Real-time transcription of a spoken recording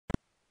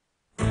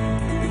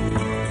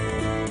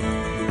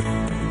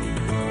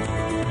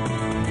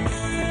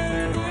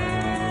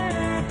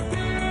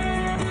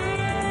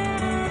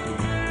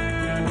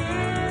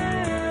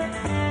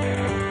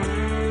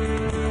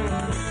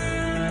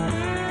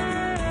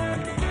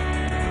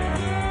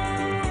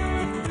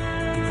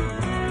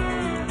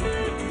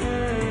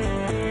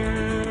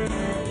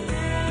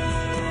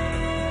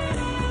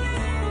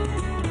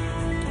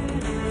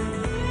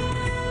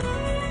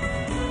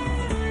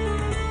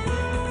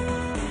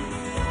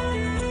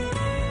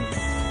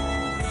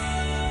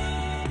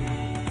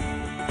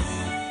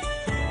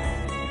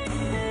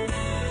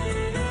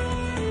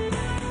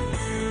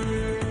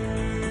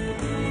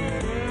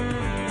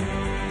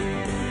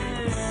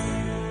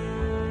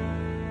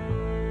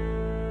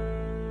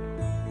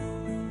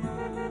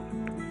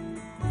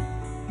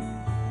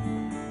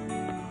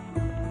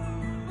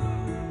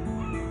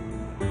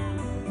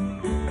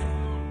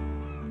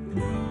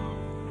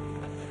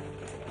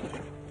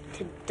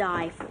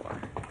die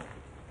for.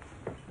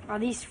 Are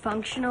these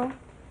functional?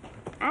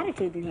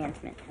 Attitude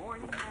enhancement.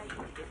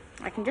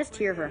 I can just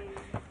hear her.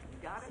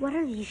 What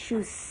are these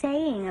shoes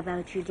saying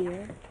about you,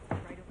 dear?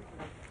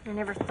 I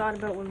never thought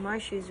about what my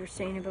shoes were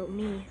saying about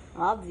me.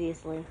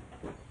 Obviously.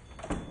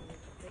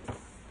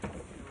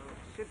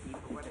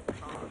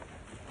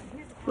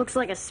 Looks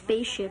like a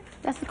spaceship.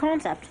 That's the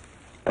concept.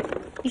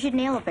 You should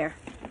nail a pair.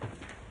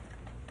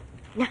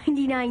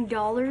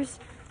 $99?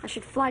 I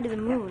should fly to the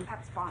moon.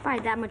 If I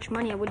had that much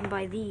money, I wouldn't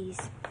buy these.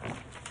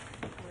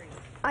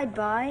 I'd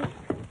buy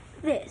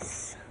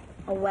this.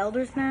 A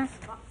welder's mask?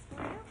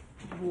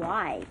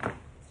 Why?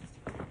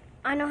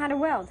 I know how to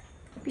weld.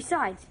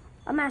 Besides,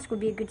 a mask would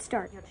be a good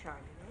start.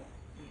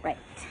 Right.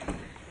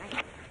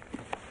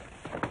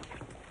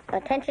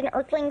 Attention,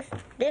 Earthlings.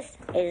 This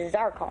is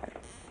Zarkon.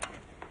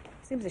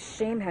 Seems a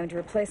shame having to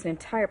replace an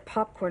entire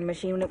popcorn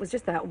machine when it was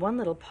just that one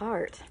little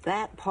part.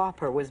 That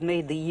popper was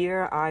made the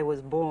year I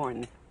was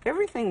born.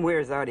 Everything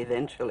wears out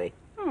eventually.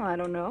 Oh, I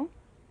don't know.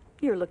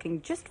 You're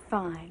looking just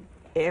fine.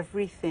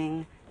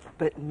 Everything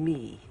but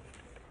me.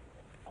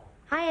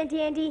 Hi,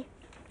 Auntie Andy.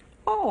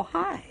 Oh,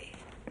 hi.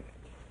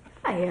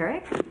 Hi,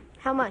 Eric.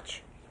 How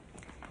much?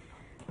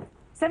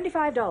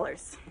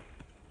 $75.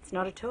 It's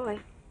not a toy.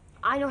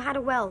 I know how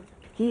to weld.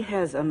 He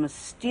has a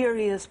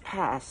mysterious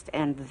past,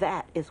 and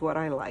that is what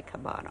I like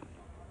about him.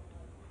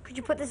 Could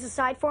you put this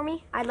aside for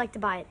me? I'd like to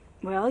buy it.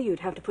 Well,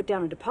 you'd have to put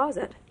down a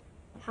deposit.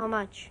 How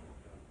much?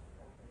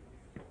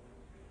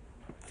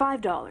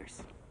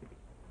 $5.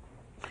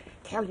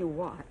 Tell you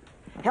what,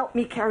 help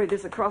me carry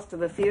this across to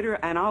the theater,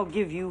 and I'll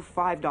give you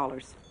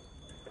 $5.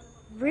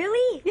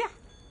 Really? Yeah.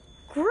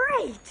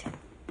 Great!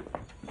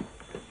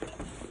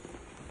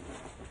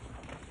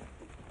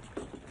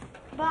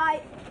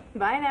 Bye.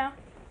 Bye now.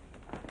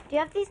 Do you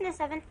have these in a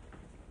 7?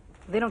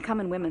 They don't come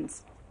in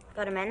women's.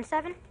 Got a men's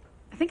 7?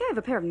 I think I have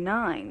a pair of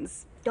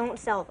 9s. Don't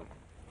sell them.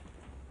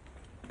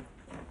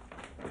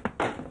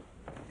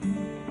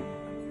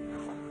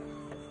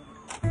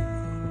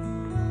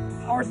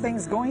 How are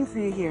things going for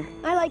you here?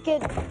 I like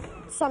it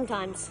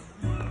sometimes.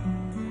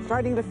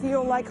 Starting to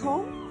feel like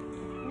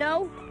home?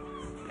 No?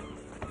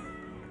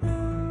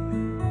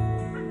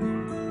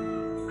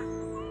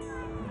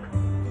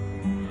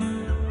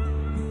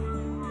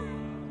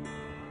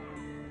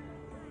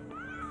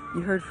 You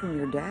heard from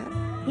your dad?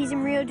 He's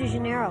in Rio de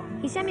Janeiro.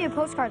 He sent me a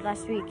postcard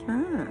last week.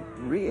 Ah,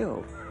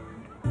 Rio.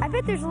 I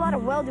bet there's a lot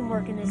of welding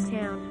work in this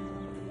town.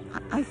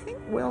 I think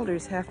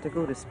welders have to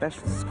go to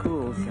special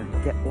schools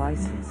and get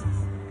licenses.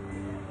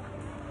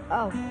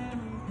 Oh.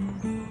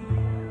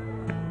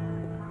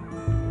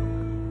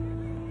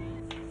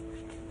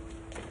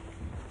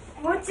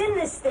 What's in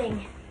this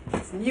thing?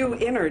 It's new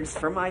innards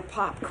for my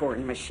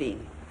popcorn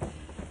machine.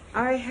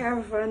 I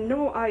have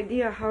no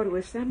idea how to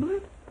assemble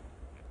it.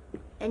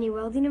 Any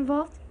welding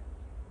involved?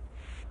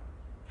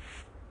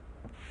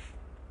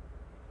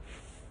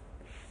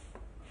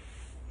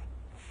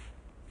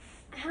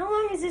 How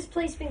long has this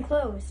place been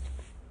closed?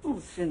 Oh,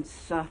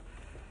 since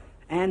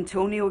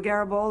Antonio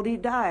Garibaldi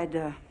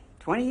died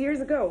 20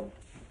 years ago.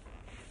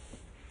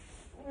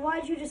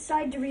 Why'd you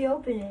decide to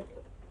reopen it?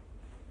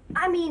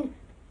 I mean,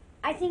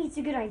 I think it's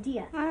a good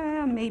idea.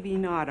 Maybe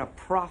not a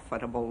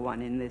profitable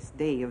one in this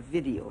day of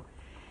video,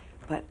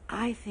 but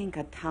I think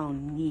a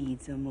town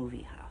needs a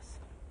movie house.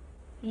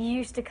 You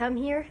used to come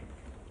here?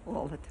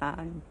 All the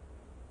time.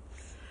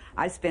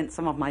 I spent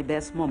some of my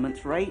best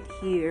moments right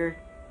here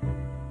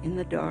in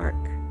the dark,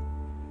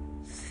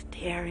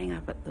 staring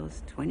up at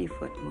those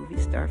 20-foot movie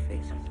star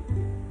faces.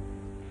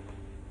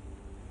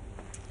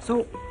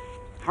 So,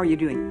 how are you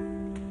doing?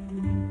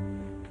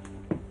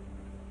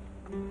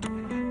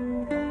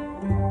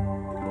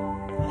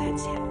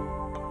 That's it.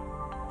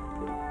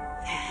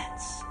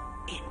 That's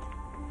it.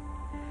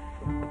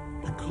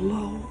 The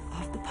glow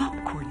of the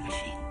popcorn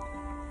machine.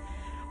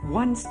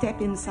 One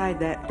step inside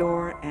that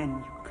door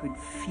and you could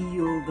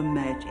feel the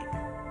magic.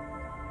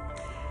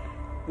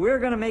 We're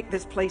gonna make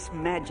this place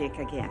magic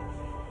again.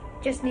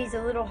 Just needs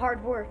a little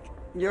hard work.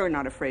 You're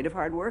not afraid of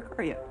hard work,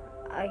 are you?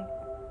 I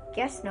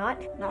guess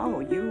not. No,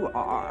 you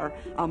are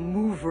a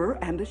mover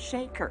and a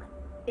shaker.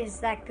 Is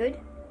that good?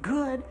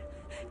 Good.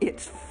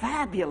 It's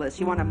fabulous.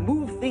 You want to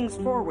move things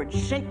forward,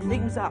 shake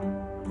things up.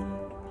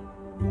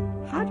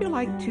 How'd you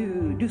like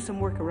to do some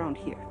work around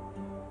here?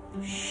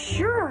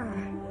 Sure.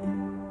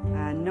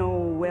 No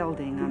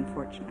welding,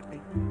 unfortunately.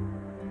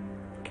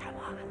 Come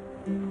on.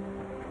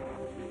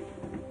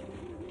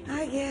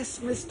 I guess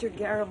Mr.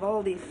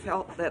 Garibaldi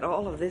felt that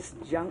all of this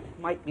junk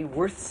might be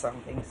worth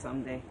something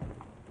someday.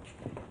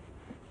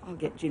 I'll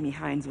get Jimmy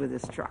Hines with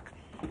his truck.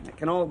 It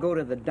can all go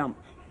to the dump.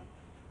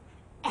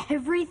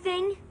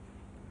 Everything?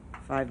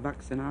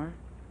 $5 an hour.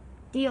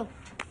 Deal.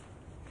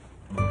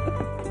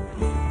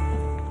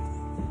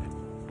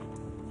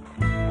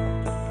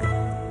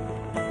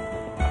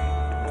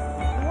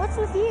 What's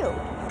with you?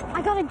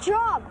 I got a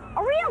job.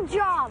 A real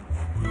job.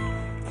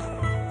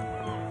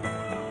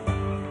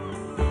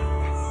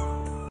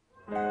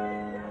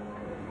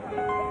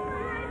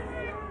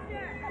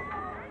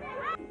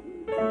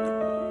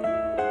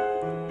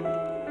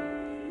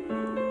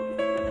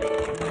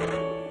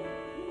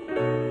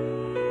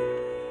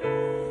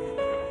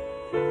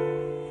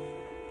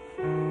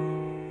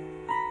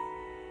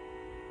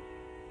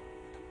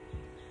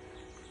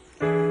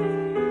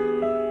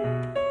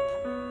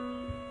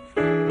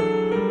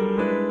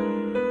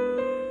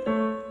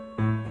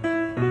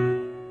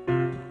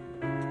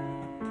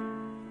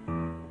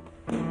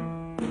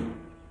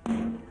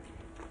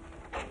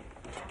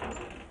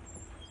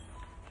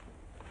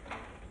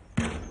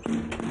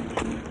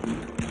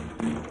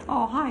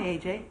 Hi,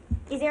 AJ.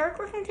 Is Eric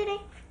working today?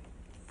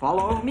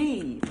 Follow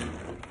me.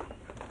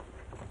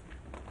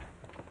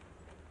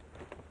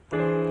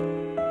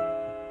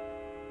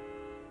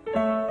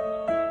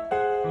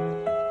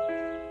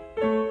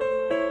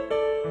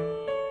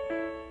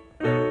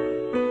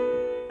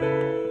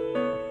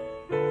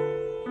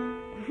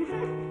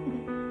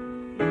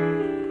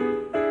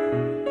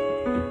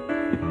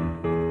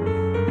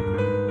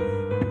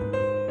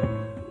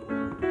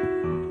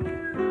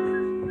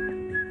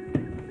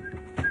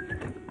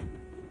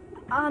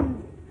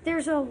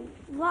 There's a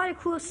lot of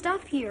cool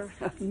stuff here.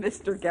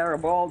 Mr.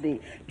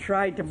 Garibaldi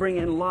tried to bring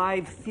in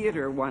live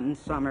theater one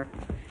summer.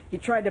 He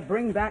tried to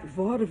bring back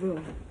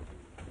vaudeville.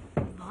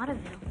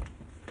 Vaudeville?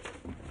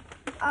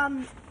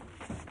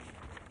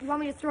 You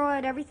want me to throw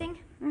out everything?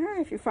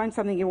 If you find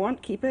something you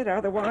want, keep it.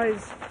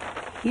 Otherwise,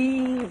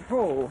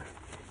 heave-ho.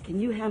 Can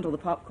you handle the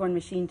popcorn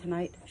machine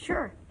tonight?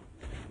 Sure.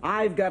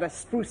 I've got to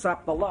spruce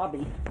up the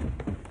lobby.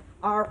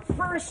 Our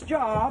first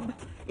job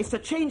is to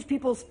change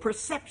people's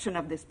perception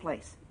of this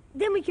place.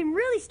 Then we can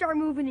really start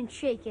moving and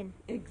shaking.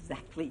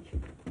 Exactly.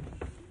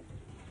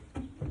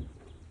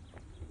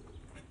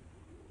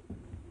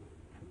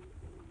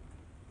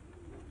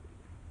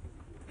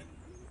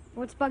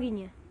 What's bugging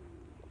you?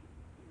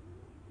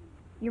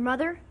 Your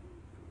mother?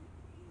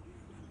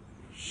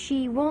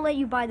 She won't let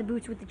you buy the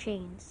boots with the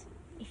chains.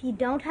 If you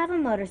don't have a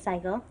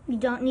motorcycle, you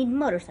don't need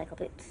motorcycle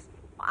boots.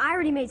 I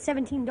already made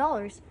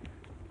 $17.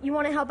 You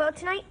want to help out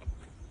tonight?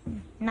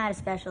 Not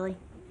especially.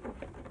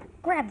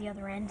 Grab the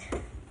other end.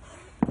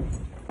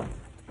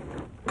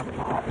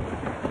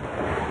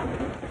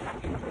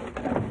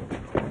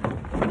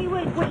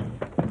 Wait.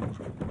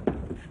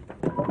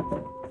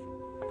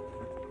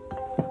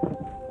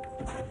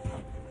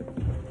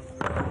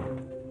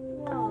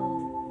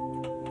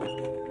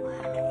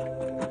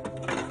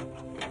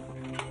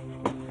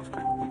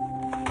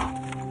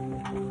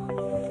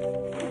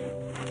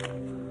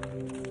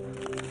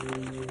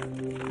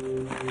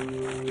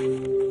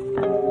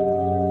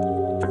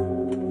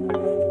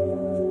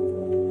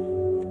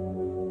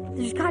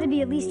 There's got to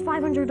be at least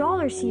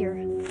 $500 here.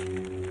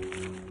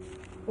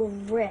 We're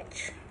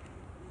rich.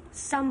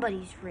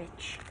 Somebody's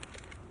rich.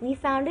 We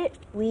found it,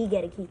 we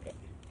get to keep it.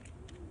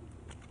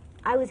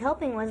 I was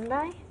helping, wasn't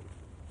I?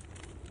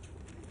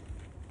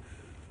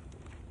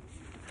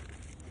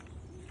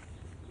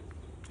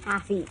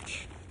 Half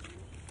each.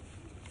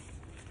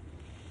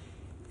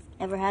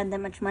 Ever had that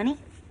much money?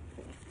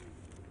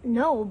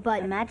 No,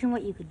 but Imagine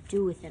what you could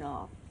do with it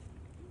all.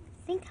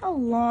 Think how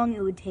long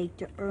it would take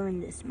to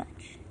earn this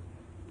much.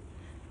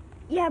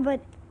 yeah, but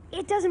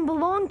it doesn't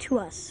belong to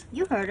us.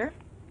 You heard her.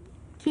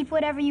 Keep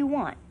whatever you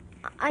want.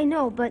 I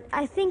know, but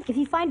I think If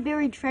you find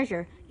buried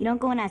treasure, you don't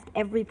go and ask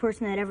every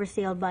person that ever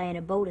sailed by in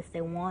a boat if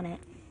they want it.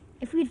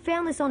 if we'd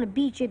found this on a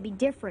beach, it'd be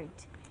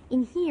different.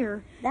 In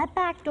here, That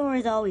back door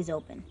is always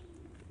open.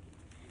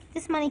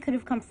 This money could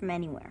have come from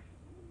anywhere.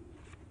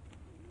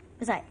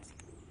 Besides,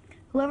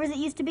 whoever's it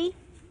used to be,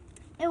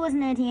 it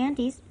wasn't Auntie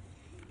Auntie's.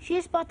 She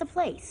just bought the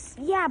place.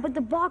 yeah, but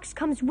the box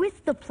comes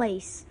with the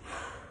place.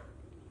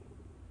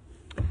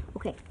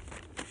 Okay.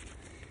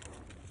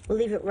 We'll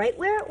leave it right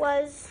where it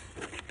was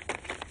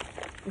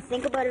and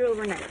think about it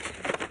overnight.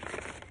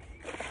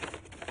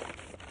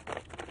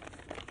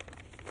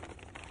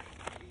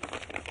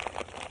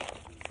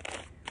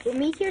 We'll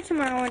meet here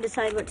tomorrow and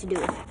decide what to do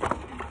with it.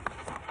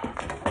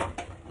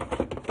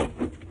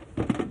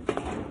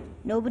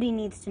 Nobody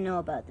needs to know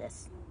about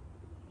this.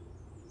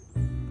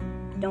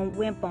 Don't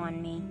wimp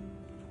on me.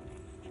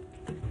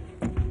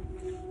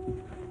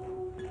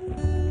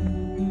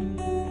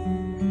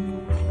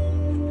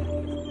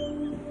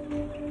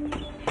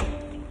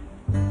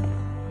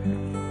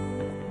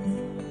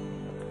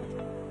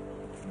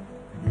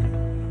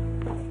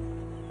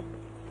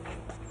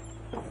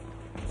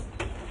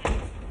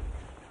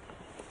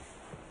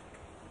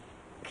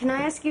 Can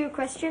I ask you a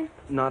question?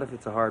 Not if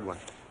it's a hard one.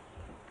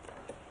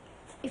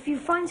 If you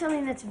find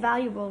something that's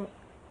valuable,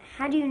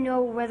 how do you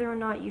know whether or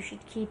not you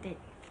should keep it?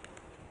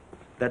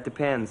 That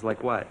depends,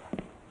 like what?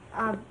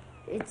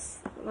 It's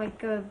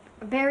like a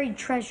buried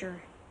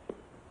treasure.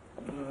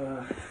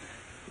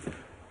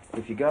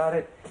 If you got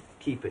it,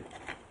 keep it.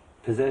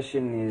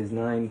 Possession is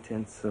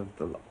 9/10 of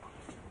the law.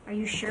 Are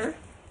you sure?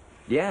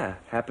 Yeah,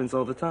 happens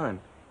all the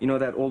time. You know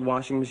that old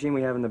washing machine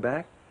we have in the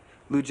back?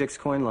 Lujek's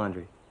Coin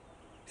Laundry.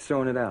 He's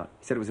throwing it out.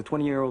 He said it was a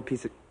 20-year-old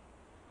piece of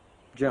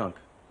junk.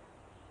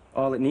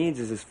 All it needs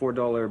is this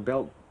 $4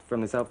 belt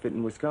from this outfit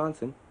in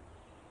Wisconsin,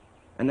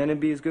 and then it'd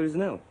be as good as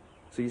new.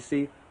 So you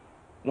see,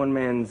 one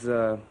man's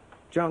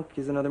junk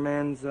is another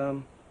man's,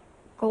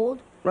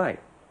 Gold? Right.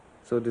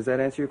 So does that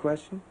answer your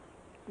question?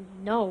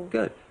 No.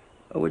 Good.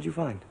 Oh, what'd you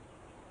find?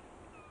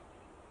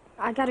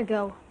 I gotta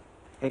go.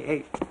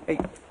 Hey,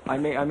 I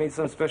made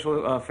some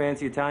special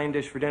fancy Italian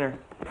dish for dinner.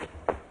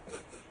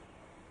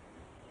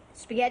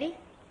 Spaghetti?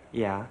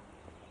 Yeah.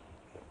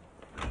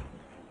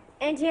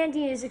 Auntie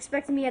Auntie is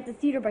expecting me at the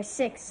theater by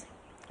 6.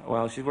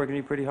 Well, she's working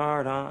you pretty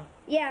hard, huh?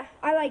 Yeah,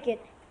 I like it.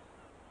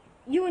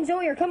 You and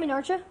Zoe are coming,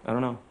 aren't you? I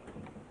don't know.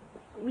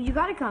 Well, you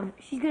gotta come.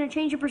 She's gonna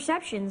change your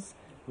perceptions.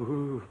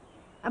 Ooh.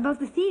 About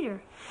the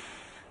theater.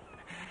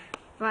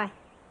 Bye.